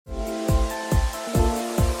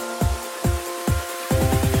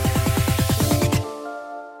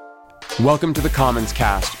Welcome to the Commons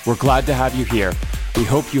Cast. We're glad to have you here. We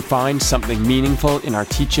hope you find something meaningful in our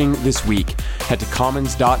teaching this week. Head to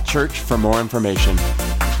commons.church for more information.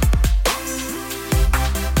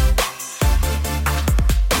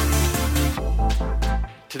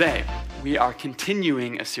 Today, we are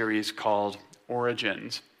continuing a series called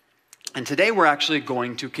Origins. And today we're actually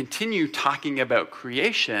going to continue talking about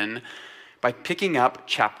creation by picking up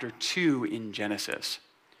chapter 2 in Genesis.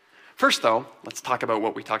 First, though, let's talk about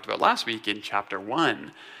what we talked about last week in chapter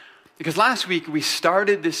 1. Because last week we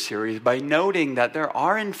started this series by noting that there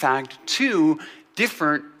are, in fact, two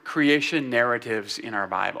different creation narratives in our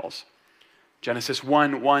Bibles. Genesis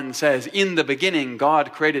 1:1 says, "In the beginning,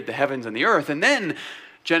 God created the heavens and the earth." And then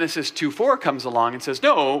Genesis 2:4 comes along and says,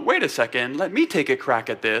 "No, wait a second, let me take a crack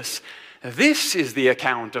at this. This is the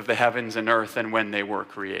account of the heavens and earth and when they were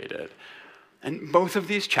created." And both of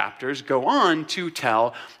these chapters go on to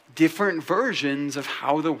tell different versions of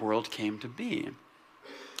how the world came to be.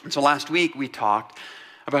 And so last week we talked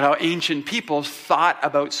about how ancient peoples thought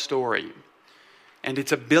about story and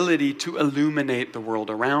its ability to illuminate the world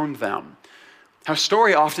around them. How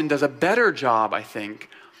story often does a better job, I think,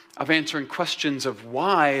 of answering questions of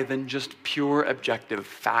why than just pure objective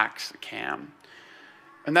facts can.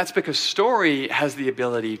 And that's because story has the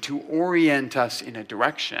ability to orient us in a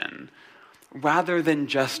direction rather than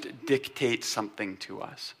just dictate something to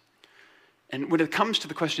us. And when it comes to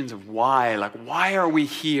the questions of why, like why are we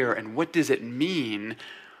here and what does it mean,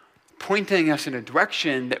 pointing us in a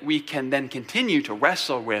direction that we can then continue to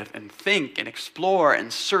wrestle with and think and explore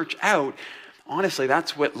and search out, honestly,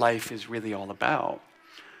 that's what life is really all about.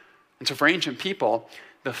 And so for ancient people,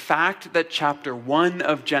 the fact that chapter 1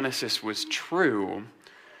 of Genesis was true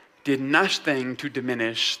did nothing to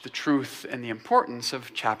diminish the truth and the importance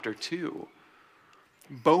of chapter 2.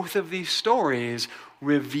 Both of these stories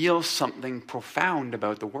reveal something profound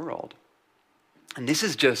about the world. And this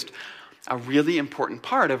is just a really important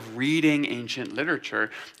part of reading ancient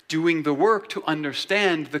literature, doing the work to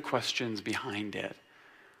understand the questions behind it.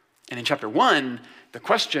 And in chapter 1, the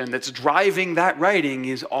question that's driving that writing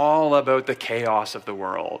is all about the chaos of the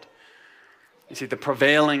world. You see, the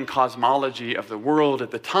prevailing cosmology of the world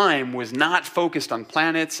at the time was not focused on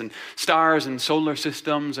planets and stars and solar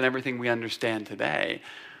systems and everything we understand today.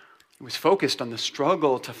 It was focused on the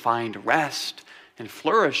struggle to find rest and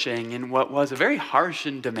flourishing in what was a very harsh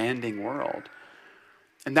and demanding world.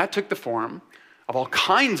 And that took the form of all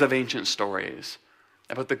kinds of ancient stories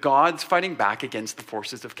about the gods fighting back against the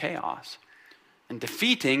forces of chaos and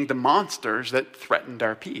defeating the monsters that threatened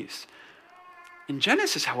our peace. In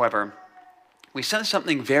Genesis, however, we sense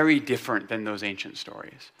something very different than those ancient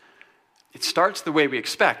stories. It starts the way we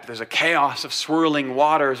expect. There's a chaos of swirling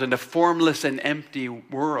waters and a formless and empty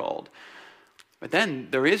world. But then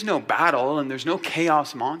there is no battle and there's no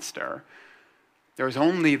chaos monster. There is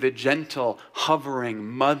only the gentle, hovering,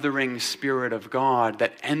 mothering Spirit of God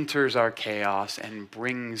that enters our chaos and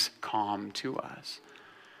brings calm to us.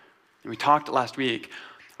 And we talked last week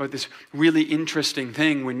about this really interesting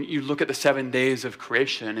thing when you look at the 7 days of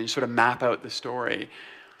creation and you sort of map out the story.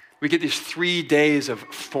 We get these 3 days of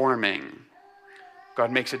forming. God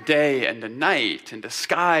makes a day and a night and a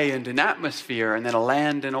sky and an atmosphere and then a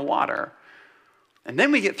land and a water. And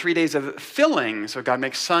then we get 3 days of filling. So God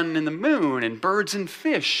makes sun and the moon and birds and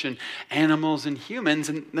fish and animals and humans.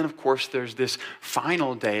 And then, of course, there's this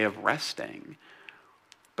final day of resting.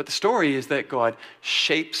 But the story is that God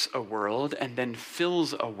shapes a world and then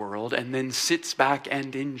fills a world and then sits back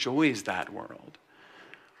and enjoys that world.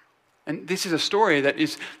 And this is a story that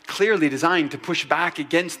is clearly designed to push back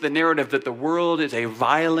against the narrative that the world is a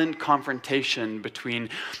violent confrontation between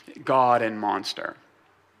God and monster.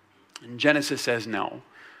 And Genesis says no.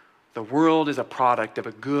 The world is a product of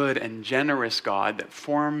a good and generous God that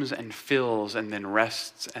forms and fills and then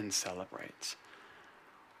rests and celebrates.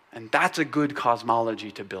 And that's a good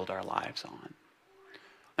cosmology to build our lives on.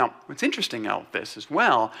 Now, what's interesting about this as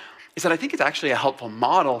well is that I think it's actually a helpful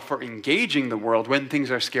model for engaging the world when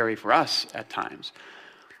things are scary for us at times.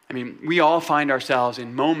 I mean, we all find ourselves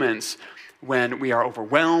in moments when we are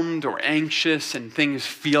overwhelmed or anxious and things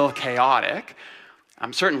feel chaotic.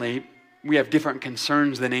 Certainly, we have different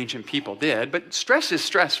concerns than ancient people did, but stress is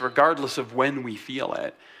stress regardless of when we feel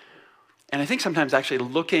it. And I think sometimes actually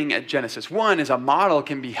looking at Genesis 1 as a model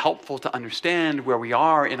can be helpful to understand where we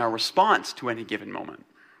are in our response to any given moment.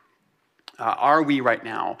 Are we right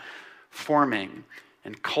now forming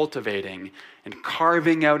and cultivating and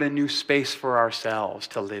carving out a new space for ourselves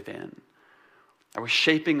to live in? Are we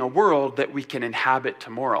shaping a world that we can inhabit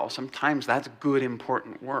tomorrow? Sometimes that's good,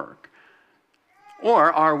 important work.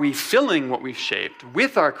 Or are we filling what we've shaped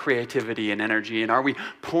with our creativity and energy, and are we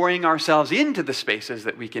pouring ourselves into the spaces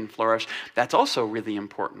that we can flourish? That's also really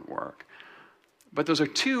important work. But those are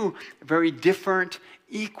two very different,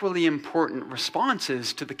 equally important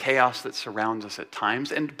responses to the chaos that surrounds us at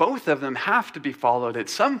times, and both of them have to be followed at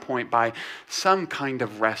some point by some kind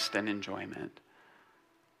of rest and enjoyment.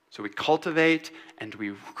 So we cultivate and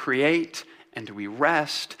we create and we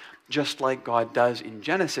rest just like God does in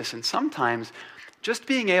Genesis, and sometimes just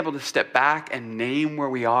being able to step back and name where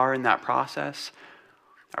we are in that process.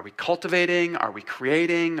 Are we cultivating? Are we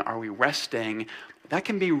creating? Are we resting? That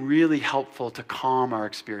can be really helpful to calm our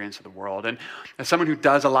experience of the world. And as someone who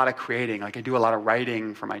does a lot of creating, like I do a lot of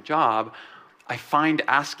writing for my job, I find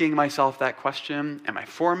asking myself that question, am I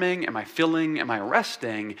forming? Am I filling? Am I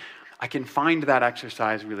resting? I can find that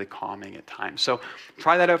exercise really calming at times. So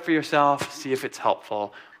try that out for yourself, see if it's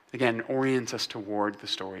helpful. Again, orients us toward the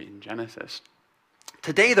story in Genesis.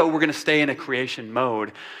 Today, though, we're going to stay in a creation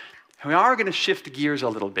mode. We are going to shift gears a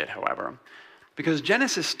little bit, however, because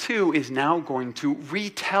Genesis 2 is now going to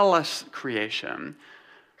retell us creation,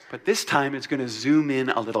 but this time it's going to zoom in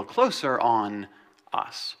a little closer on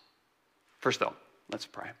us. First, though, let's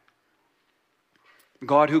pray.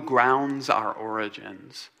 God who grounds our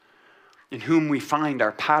origins, in whom we find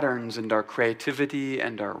our patterns and our creativity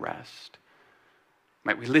and our rest.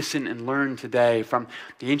 Might we listen and learn today from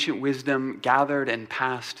the ancient wisdom gathered and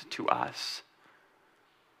passed to us.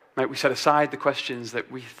 Might we set aside the questions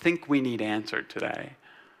that we think we need answered today,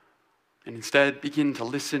 and instead begin to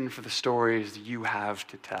listen for the stories you have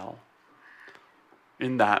to tell.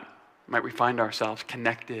 In that, might we find ourselves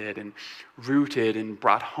connected and rooted and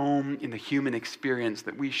brought home in the human experience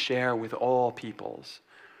that we share with all peoples.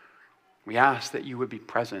 We ask that you would be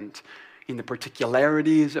present in the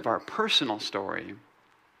particularities of our personal story,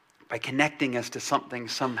 by connecting us to something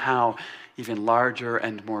somehow even larger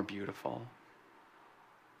and more beautiful.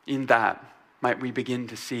 In that, might we begin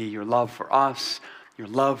to see your love for us, your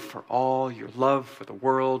love for all, your love for the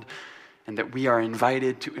world, and that we are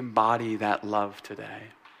invited to embody that love today.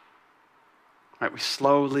 Might we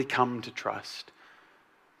slowly come to trust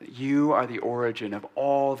that you are the origin of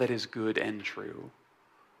all that is good and true.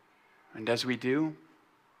 And as we do,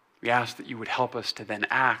 we ask that you would help us to then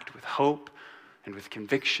act with hope and with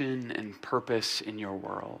conviction and purpose in your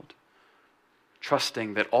world,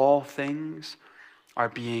 trusting that all things are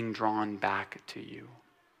being drawn back to you.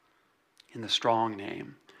 In the strong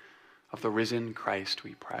name of the risen Christ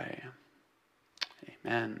we pray.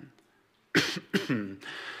 Amen.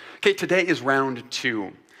 Okay, today is round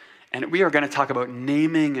 2, and we are going to talk about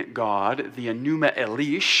naming God, the Enuma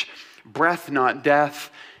Elish, breath not death,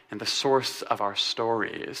 and the source of our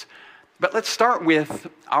stories. But let's start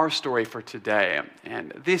with our story for today.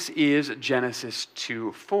 And this is Genesis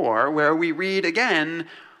 2:4, where we read again,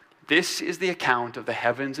 "This is the account of the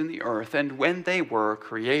heavens and the earth, and when they were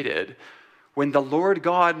created, when the Lord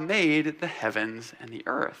God made the heavens and the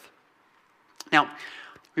earth." Now,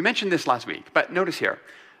 we mentioned this last week, but notice here,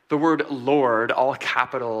 the word Lord, all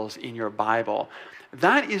capitals in your Bible,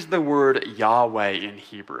 that is the word Yahweh in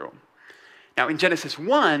Hebrew. Now, in Genesis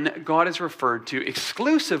 1, God is referred to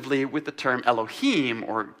exclusively with the term Elohim,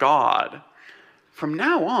 or God. From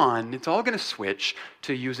now on, it's all going to switch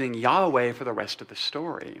to using Yahweh for the rest of the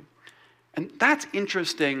story. And that's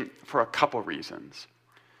interesting for a couple reasons.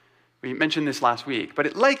 We mentioned this last week, but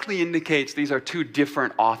it likely indicates these are two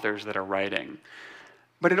different authors that are writing.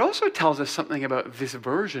 But it also tells us something about this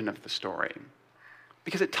version of the story,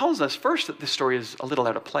 because it tells us first that this story is a little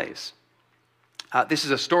out of place. This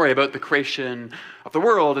is a story about the creation of the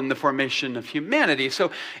world and the formation of humanity,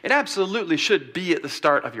 so it absolutely should be at the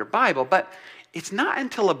start of your Bible, but it's not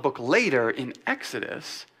until a book later in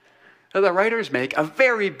Exodus that the writers make a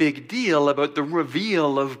very big deal about the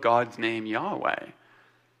reveal of God's name, Yahweh.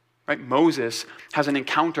 Right? Moses has an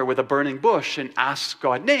encounter with a burning bush and asks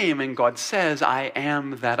God's name, and God says, "I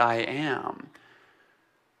am that I am."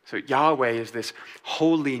 So Yahweh is this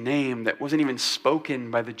holy name that wasn't even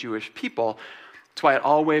spoken by the Jewish people. That's why it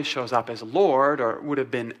always shows up as Lord, or it would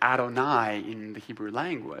have been Adonai in the Hebrew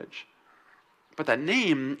language. But that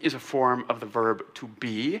name is a form of the verb to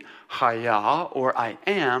be, Haya, or I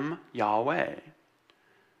am Yahweh.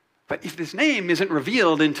 But if this name isn't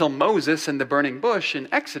revealed until Moses and the burning bush in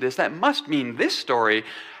Exodus, that must mean this story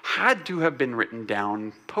had to have been written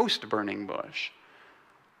down post-burning bush.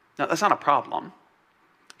 Now, that's not a problem.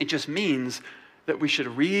 It just means that we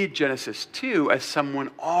should read Genesis 2 as someone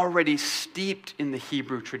already steeped in the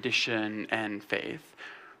Hebrew tradition and faith,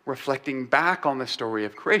 reflecting back on the story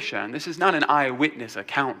of creation. This is not an eyewitness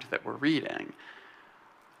account that we're reading.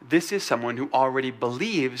 this is someone who already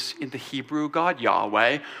believes in the Hebrew God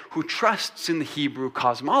Yahweh, who trusts in the Hebrew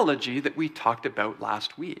cosmology that we talked about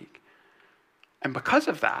last week. And because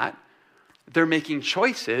of that, they're making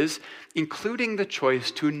choices, including the choice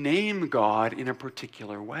to name God in a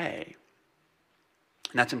particular way.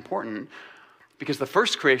 And that's important because the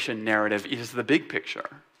first creation narrative is the big picture,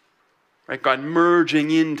 right? God merging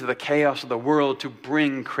into the chaos of the world to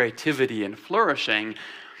bring creativity and flourishing.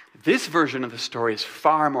 This version of the story is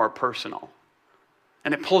far more personal,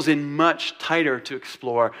 and it pulls in much tighter to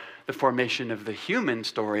explore the formation of the human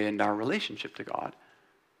story and our relationship to God.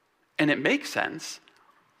 And it makes sense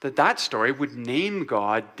that story would name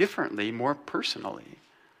God differently, more personally.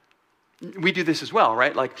 We do this as well,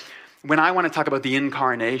 right? Like when I want to talk about the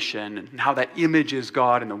incarnation and how that images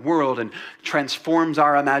God in the world and transforms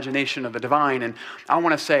our imagination of the divine, and I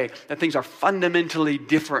want to say that things are fundamentally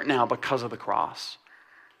different now because of the cross.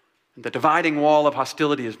 The dividing wall of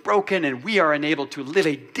hostility is broken, and we are enabled to live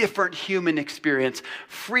a different human experience,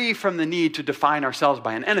 free from the need to define ourselves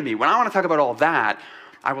by an enemy. When I want to talk about all that,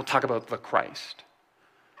 I will talk about the Christ,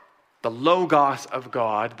 the Logos of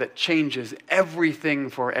God that changes everything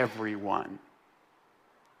for everyone.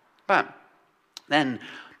 But then,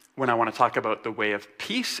 when I want to talk about the way of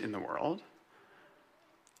peace in the world,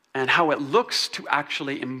 and how it looks to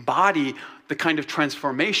actually embody the kind of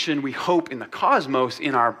transformation we hope in the cosmos,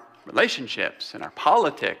 in our relationships, in our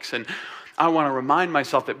politics, and I want to remind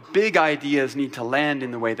myself that big ideas need to land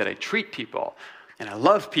in the way that I treat people, and I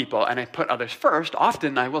love people, and I put others first,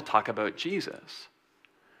 often I will talk about Jesus.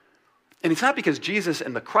 And it's not because Jesus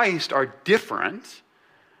and the Christ are different.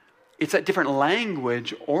 It's that different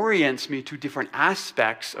language orients me to different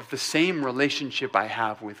aspects of the same relationship I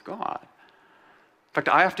have with God. In fact,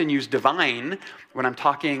 I often use divine when I'm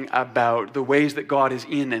talking about the ways that God is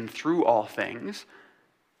in and through all things.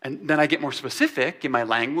 And then I get more specific in my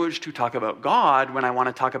language to talk about God when I want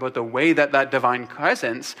to talk about the way that that divine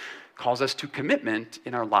presence calls us to commitment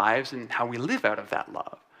in our lives and how we live out of that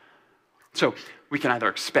love. So we can either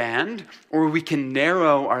expand or we can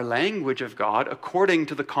narrow our language of God according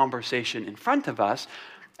to the conversation in front of us,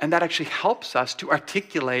 and that actually helps us to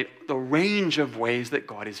articulate the range of ways that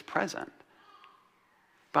God is present.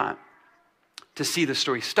 But to see the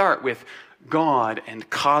story start with God and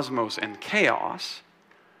cosmos and chaos,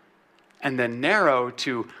 and then narrow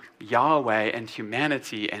to Yahweh and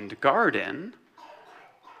humanity and garden,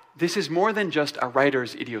 this is more than just a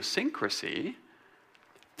writer's idiosyncrasy.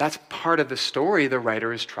 That's part of the story the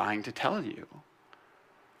writer is trying to tell you.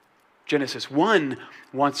 Genesis 1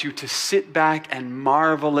 wants you to sit back and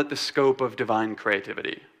marvel at the scope of divine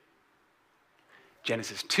creativity.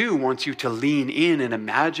 Genesis 2 wants you to lean in and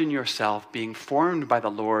imagine yourself being formed by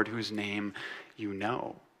the Lord whose name you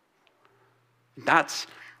know. That's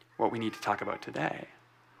what we need to talk about today.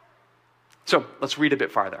 So let's read a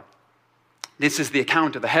bit farther. This is the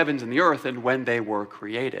account of the heavens and the earth and when they were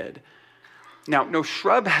created. Now, no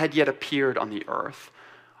shrub had yet appeared on the earth,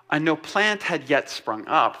 and no plant had yet sprung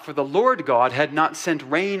up, for the Lord God had not sent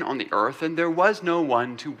rain on the earth, and there was no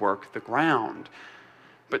one to work the ground.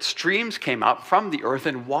 But streams came up from the earth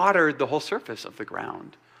and watered the whole surface of the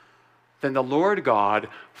ground. Then the Lord God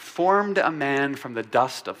formed a man from the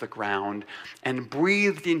dust of the ground and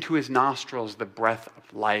breathed into his nostrils the breath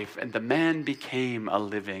of life, and the man became a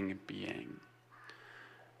living being.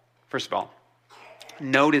 First of all,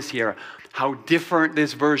 notice here how different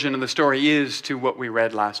this version of the story is to what we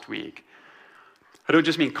read last week. I don't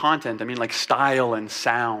just mean content, I mean like style and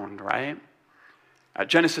sound, right?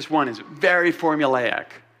 Genesis 1 is very formulaic.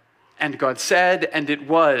 And God said, and it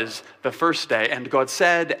was the first day. And God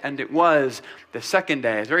said, and it was the second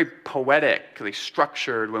day. It's very poetically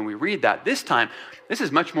structured when we read that. This time, this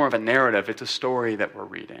is much more of a narrative. It's a story that we're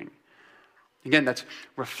reading. Again, that's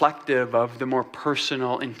reflective of the more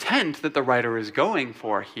personal intent that the writer is going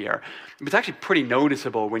for here. It's actually pretty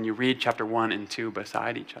noticeable when you read chapter 1 and 2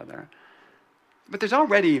 beside each other. But there's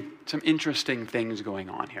already some interesting things going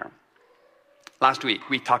on here. Last week,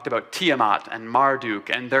 we talked about Tiamat and Marduk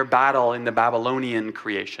and their battle in the Babylonian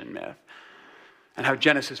creation myth, and how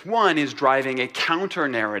Genesis 1 is driving a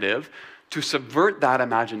counter-narrative to subvert that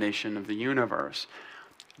imagination of the universe.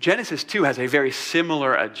 Genesis 2 has a very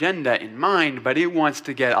similar agenda in mind, but it wants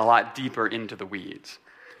to get a lot deeper into the weeds.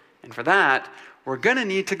 And for that, we're going to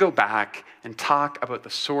need to go back and talk about the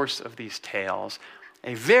source of these tales,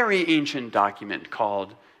 a very ancient document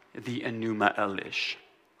called the Enuma Elish.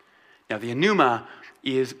 Now, the Enuma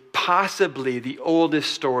is possibly the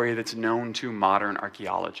oldest story that's known to modern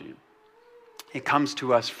archaeology. It comes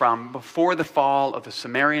to us from before the fall of the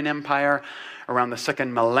Sumerian Empire, around the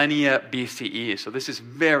second millennia BCE. So this is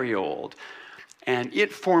very old. And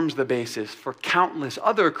it forms the basis for countless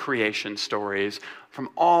other creation stories from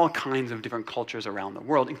all kinds of different cultures around the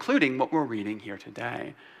world, including what we're reading here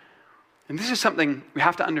today. And this is something we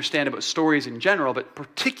have to understand about stories in general, but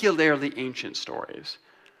particularly ancient stories.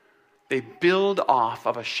 They build off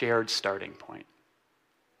of a shared starting point.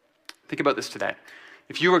 Think about this today.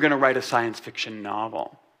 If you were going to write a science fiction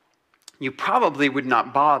novel, you probably would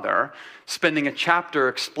not bother spending a chapter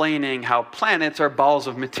explaining how planets are balls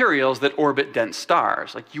of materials that orbit dense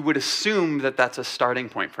stars. Like, you would assume that that's a starting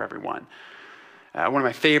point for everyone. One of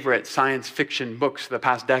my favorite science fiction books of the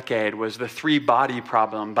past decade was The Three-Body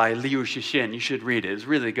Problem by Liu Cixin. You should read it. It's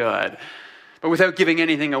really good. But without giving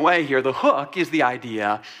anything away here, the hook is the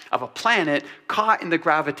idea of a planet caught in the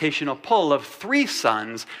gravitational pull of three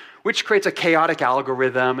suns, which creates a chaotic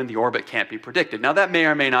algorithm, and the orbit can't be predicted. Now, that may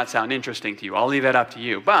or may not sound interesting to you. I'll leave that up to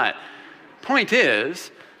you. But point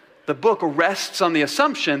is, the book rests on the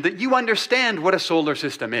assumption that you understand what a solar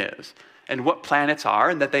system is and what planets are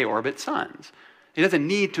and that they orbit suns. It doesn't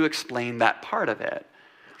need to explain that part of it.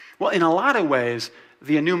 Well, in a lot of ways,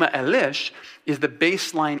 the Enuma Elish is the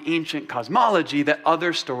baseline ancient cosmology that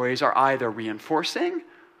other stories are either reinforcing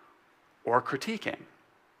or critiquing.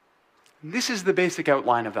 This is the basic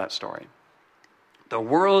outline of that story. The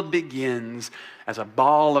world begins as a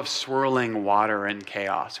ball of swirling water and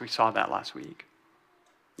chaos. We saw that last week.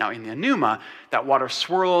 Now, in the Enuma, that water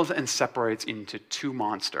swirls and separates into two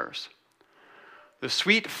monsters. The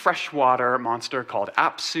sweet freshwater monster called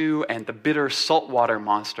Apsu and the bitter saltwater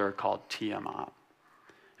monster called Tiamat.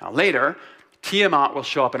 Now later, Tiamat will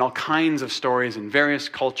show up in all kinds of stories in various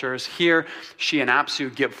cultures. Here, she and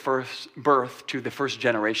Apsu give birth to the first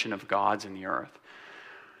generation of gods in the earth.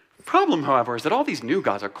 The problem, however, is that all these new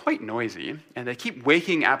gods are quite noisy, and they keep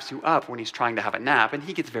waking Apsu up when he's trying to have a nap, and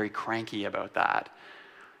he gets very cranky about that.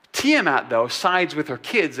 Tiamat, though, sides with her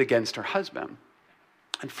kids against her husband.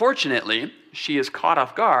 Unfortunately, she is caught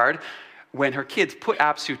off guard when her kids put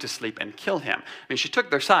Apsu to sleep and kill him. I mean, she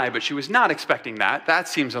took their side, but she was not expecting that. That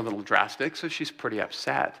seems a little drastic, so she's pretty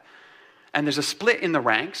upset. And there's a split in the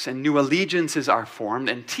ranks, and new allegiances are formed,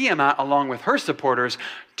 and Tiamat, along with her supporters,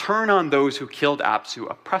 turn on those who killed Apsu,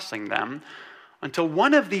 oppressing them, until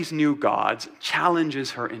one of these new gods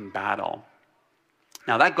challenges her in battle.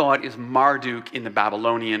 Now, that god is Marduk in the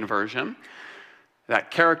Babylonian version. That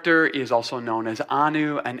character is also known as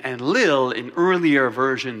Anu and Enlil in earlier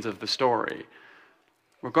versions of the story.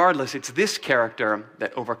 Regardless, it's this character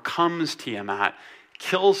that overcomes Tiamat,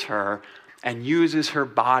 kills her, and uses her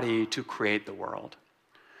body to create the world.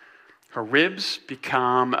 Her ribs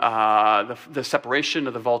become the separation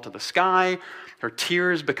of the vault of the sky. Her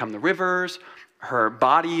tears become the rivers. Her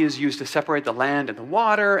body is used to separate the land and the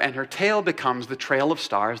water, and her tail becomes the trail of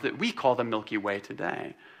stars that we call the Milky Way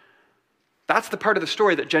today. That's the part of the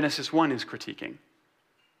story that Genesis 1 is critiquing.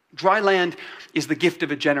 Dry land is the gift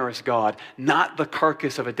of a generous God, not the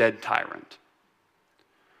carcass of a dead tyrant.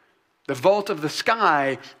 The vault of the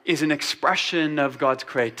sky is an expression of God's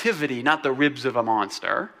creativity, not the ribs of a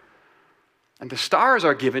monster. And the stars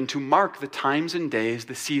are given to mark the times and days,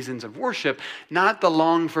 the seasons of worship, not the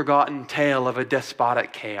long-forgotten tale of a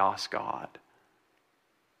despotic chaos God.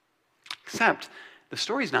 Except the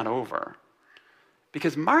story's not over,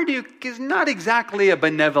 because Marduk is not exactly a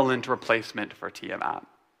benevolent replacement for Tiamat.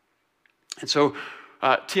 And so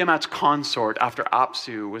Tiamat's consort after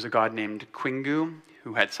Apsu was a god named Kingu,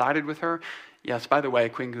 who had sided with her. Yes, by the way,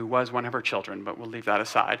 Kingu was one of her children, but we'll leave that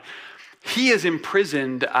aside. He is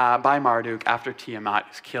imprisoned by Marduk after Tiamat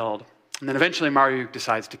is killed. And then eventually Marduk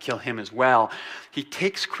decides to kill him as well. He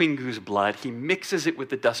takes Kingu's blood, he mixes it with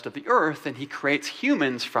the dust of the earth, and he creates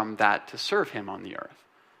humans from that to serve him on the earth.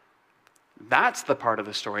 That's the part of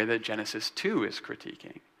the story that Genesis 2 is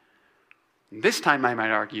critiquing. This time I might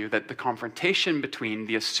argue that the confrontation between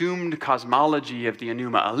the assumed cosmology of the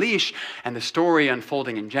Enuma Elish and the story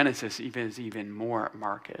unfolding in Genesis is even more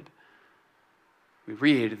marked. We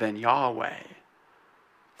read, then Yahweh,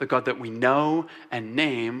 the God that we know and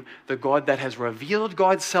name, the God that has revealed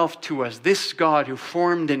God's self to us, this God who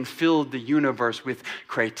formed and filled the universe with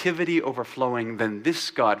creativity overflowing, then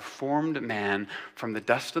this God formed man from the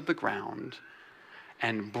dust of the ground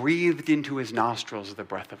and breathed into his nostrils the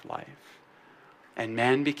breath of life. And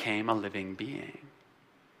man became a living being.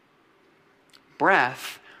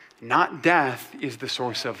 Breath, not death, is the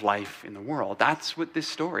source of life in the world. That's what this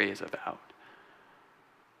story is about.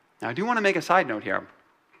 Now, I do want to make a side note here.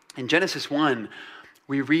 In Genesis 1,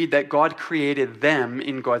 we read that God created them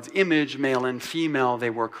in God's image, male and female, they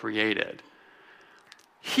were created.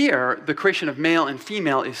 Here, the creation of male and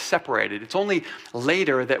female is separated. It's only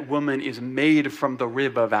later that woman is made from the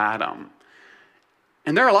rib of Adam.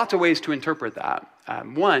 And there are lots of ways to interpret that.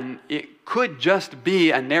 One, it could just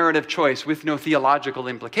be a narrative choice with no theological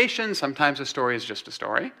implications. Sometimes a story is just a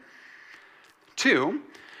story. Two,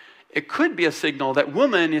 it could be a signal that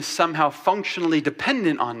woman is somehow functionally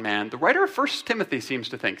dependent on man. The writer of 1 Timothy seems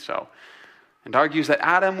to think so, and argues that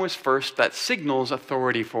Adam was first. That signals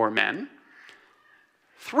authority for men.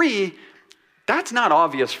 Three, that's not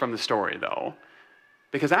obvious from the story, though,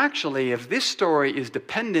 because actually, if this story is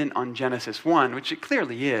dependent on Genesis 1, which it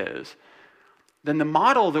clearly is, then the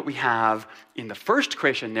model that we have in the first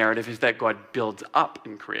creation narrative is that God builds up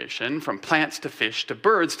in creation, from plants to fish to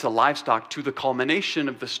birds to livestock, to the culmination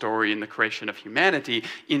of the story in the creation of humanity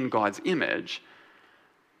in God's image.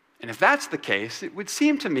 And if that's the case, it would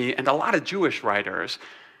seem to me, and a lot of Jewish writers,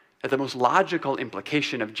 that the most logical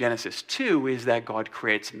implication of Genesis 2 is that God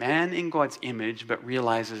creates man in God's image, but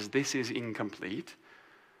realizes this is incomplete.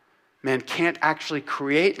 Man can't actually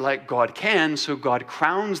create like God can, so God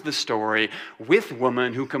crowns the story with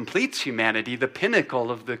woman who completes humanity, the pinnacle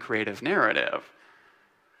of the creative narrative.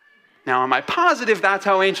 Now, am I positive that's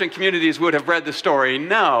how ancient communities would have read the story?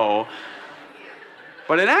 No.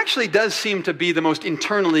 But it actually does seem to be the most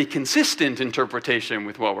internally consistent interpretation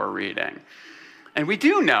with what we're reading. And we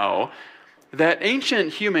do know that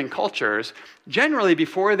ancient human cultures, generally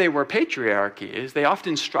before they were patriarchies, they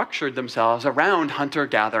often structured themselves around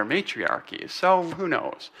hunter-gatherer matriarchies. So who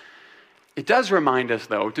knows? It does remind us,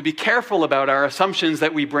 though, to be careful about our assumptions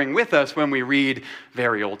that we bring with us when we read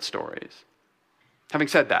very old stories. Having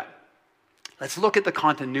said that, let's look at the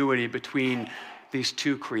continuity between these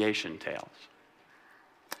two creation tales.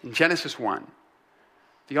 In Genesis 1,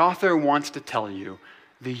 the author wants to tell you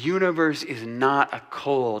the universe is not a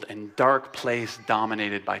cold and dark place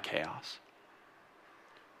dominated by chaos.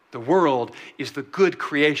 The world is the good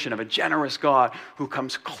creation of a generous God who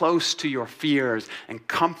comes close to your fears and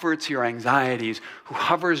comforts your anxieties, who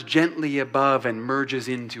hovers gently above and merges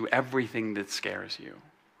into everything that scares you.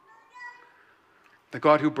 The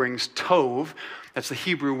God who brings tov, that's the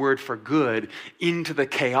Hebrew word for good, into the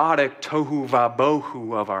chaotic tohu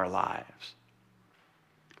vabohu of our lives.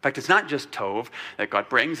 In fact, it's not just tov that God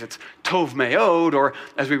brings, it's tov meod, or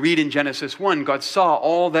as we read in Genesis 1, God saw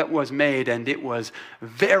all that was made, and it was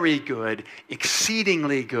very good,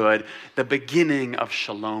 exceedingly good, the beginning of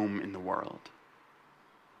shalom in the world.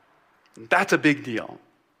 That's a big deal,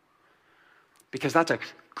 because that's a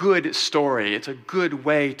good story. It's a good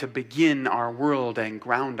way to begin our world and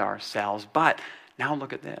ground ourselves. But now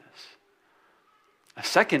look at this. A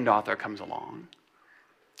second author comes along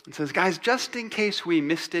and says, guys, just in case we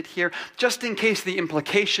missed it here, just in case the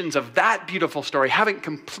implications of that beautiful story haven't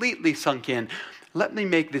completely sunk in, let me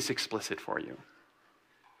make this explicit for you.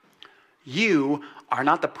 You are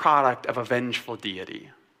not the product of a vengeful deity.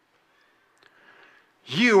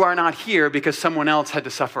 You are not here because someone else had to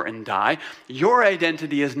suffer and die. Your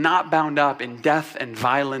identity is not bound up in death and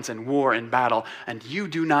violence and war and battle, and you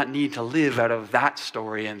do not need to live out of that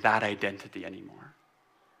story and that identity anymore.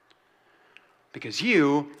 Because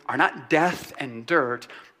you are not death and dirt,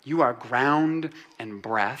 you are ground and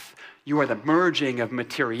breath. You are the merging of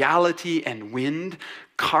materiality and wind,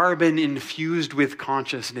 carbon infused with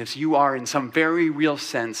consciousness. You are, in some very real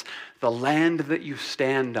sense, the land that you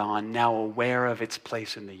stand on, now aware of its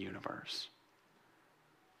place in the universe.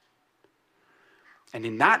 And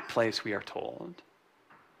in that place, we are told,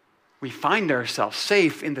 we find ourselves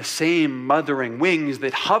safe in the same mothering wings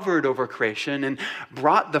that hovered over creation and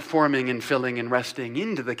brought the forming and filling and resting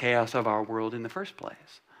into the chaos of our world in the first place.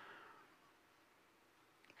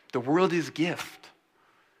 The world is gift.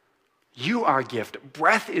 You are gift.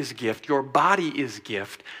 Breath is gift. Your body is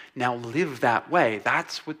gift. Now live that way.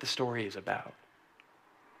 That's what the story is about.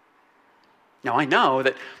 Now I know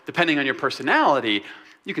that depending on your personality,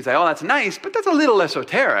 you can say, oh, that's nice, but that's a little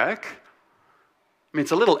esoteric. I mean,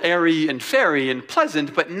 it's a little airy and fairy and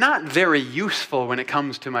pleasant, but not very useful when it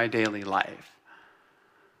comes to my daily life.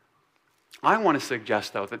 I want to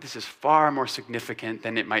suggest, though, that this is far more significant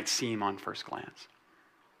than it might seem on first glance.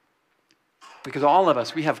 Because all of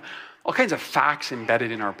us, we have all kinds of facts embedded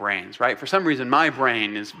in our brains, right? For some reason, my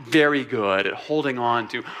brain is very good at holding on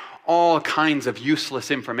to all kinds of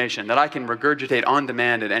useless information that I can regurgitate on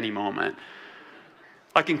demand at any moment.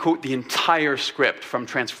 I can quote the entire script from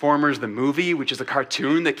Transformers the movie, which is a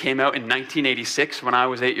cartoon that came out in 1986 when I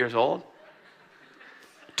was 8 years old.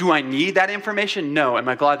 Do I need that information? No. Am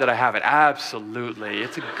I glad that I have it? Absolutely.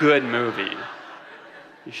 It's a good movie.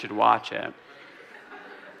 You should watch it.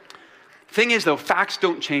 Thing is, though, facts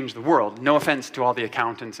don't change the world. No offense to all the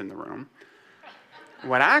accountants in the room.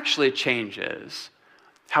 What actually changes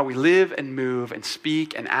how we live and move and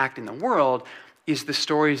speak and act in the world is the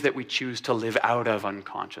stories that we choose to live out of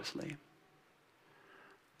unconsciously.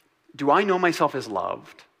 Do I know myself as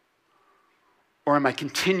loved? Or am I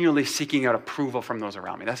continually seeking out approval from those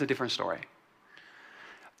around me? That's a different story.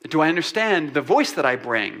 Do I understand the voice that I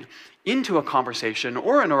bring into a conversation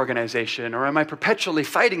or an organization, or am I perpetually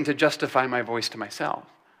fighting to justify my voice to myself?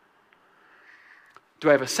 Do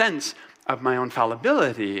I have a sense of my own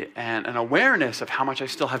fallibility and an awareness of how much I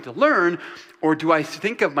still have to learn, or do I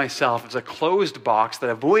think of myself as a closed box that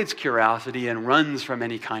avoids curiosity and runs from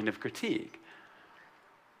any kind of critique?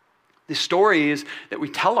 The stories that we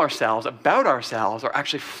tell ourselves about ourselves are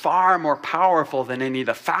actually far more powerful than any of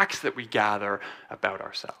the facts that we gather about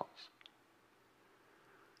ourselves.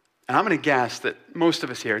 And I'm going to guess that most of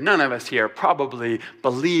us here, none of us here, probably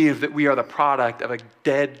believe that we are the product of a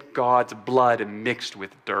dead God's blood mixed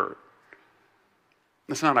with dirt.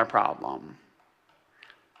 That's not our problem.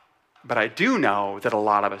 But I do know that a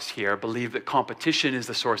lot of us here believe that competition is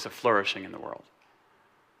the source of flourishing in the world.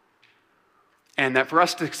 And that for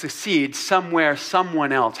us to succeed, somewhere,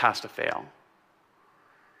 someone else has to fail.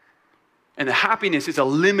 And the happiness is a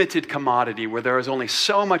limited commodity where there is only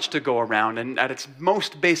so much to go around. And at its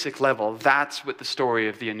most basic level, that's what the story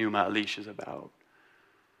of the Enuma Elish is about.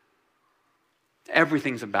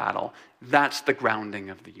 Everything's a battle. That's the grounding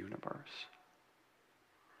of the universe.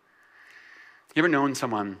 You ever known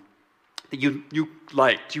someone that you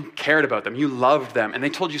liked, you cared about them, you loved them, and they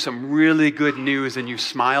told you some really good news and you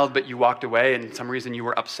smiled, but you walked away and for some reason you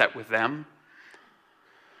were upset with them?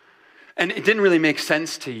 And it didn't really make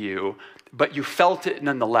sense to you, but you felt it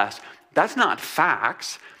nonetheless. That's not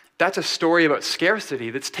facts. That's a story about scarcity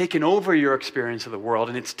that's taken over your experience of the world,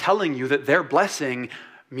 and it's telling you that their blessing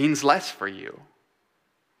means less for you.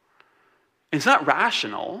 It's not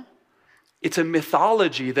rational. It's a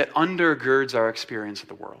mythology that undergirds our experience of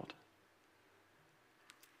the world.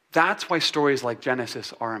 That's why stories like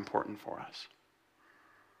Genesis are important for us.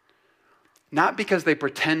 Not because they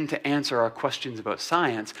pretend to answer our questions about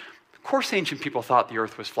science. Of course ancient people thought the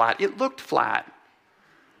earth was flat. It looked flat.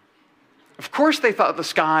 Of course they thought the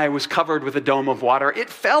sky was covered with a dome of water. It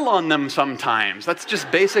fell on them sometimes. That's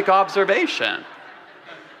just basic observation.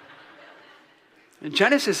 And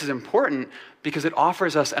Genesis is important because it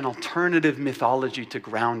offers us an alternative mythology to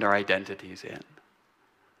ground our identities in.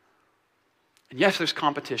 And yes, there's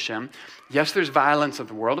competition. Yes, there's violence of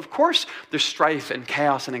the world. Of course, there's strife and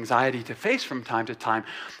chaos and anxiety to face from time to time,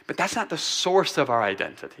 but that's not the source of our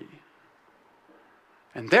identity.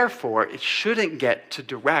 And therefore, it shouldn't get to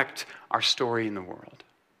direct our story in the world.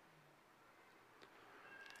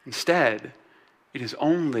 Instead, it is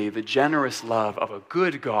only the generous love of a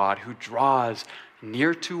good God who draws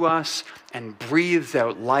near to us and breathes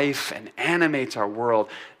out life and animates our world.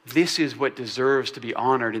 This is what deserves to be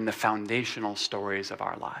honored in the foundational stories of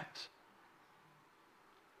our lives.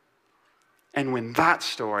 And when that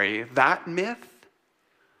story, that myth,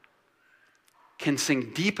 can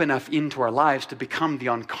sink deep enough into our lives to become the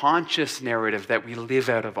unconscious narrative that we live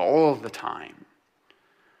out of all the time,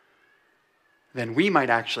 then we might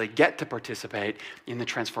actually get to participate in the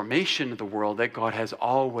transformation of the world that God has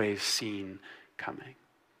always seen coming.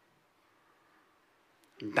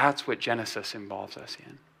 And that's what Genesis involves us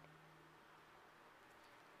in.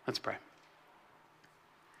 Let's pray.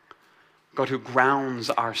 God, who grounds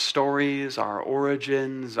our stories, our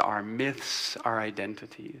origins, our myths, our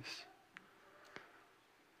identities.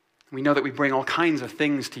 We know that we bring all kinds of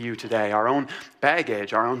things to you today, our own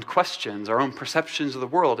baggage, our own questions, our own perceptions of the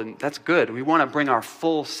world, and that's good. We want to bring our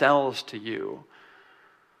full selves to you.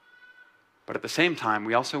 But at the same time,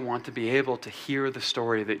 we also want to be able to hear the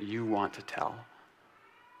story that you want to tell.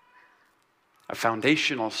 A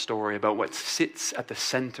foundational story about what sits at the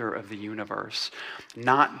center of the universe.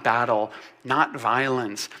 Not battle, not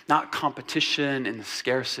violence, not competition and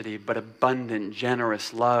scarcity, but abundant,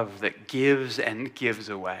 generous love that gives and gives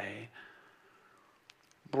away.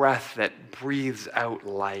 Breath that breathes out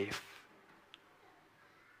life.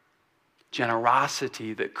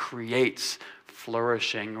 Generosity that creates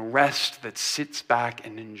flourishing. Rest that sits back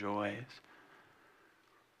and enjoys.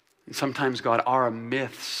 And sometimes, God, our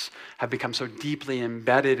myths have become so deeply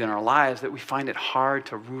embedded in our lives that we find it hard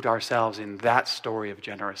to root ourselves in that story of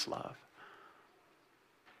generous love.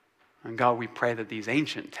 And God, we pray that these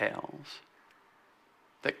ancient tales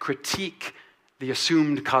that critique the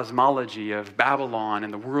assumed cosmology of Babylon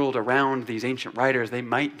and the world around these ancient writers, they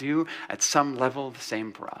might do at some level the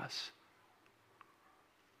same for us.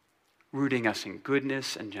 Rooting us in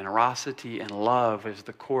goodness and generosity and love is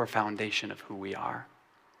the core foundation of who we are.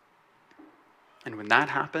 And when that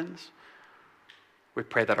happens, we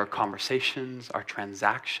pray that our conversations, our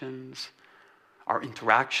transactions, our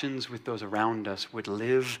interactions with those around us would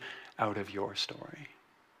live out of your story.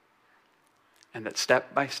 And that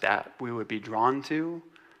step by step we would be drawn to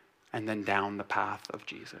and then down the path of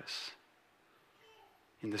Jesus.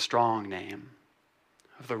 In the strong name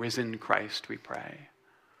of the risen Christ we pray.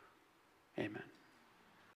 Amen.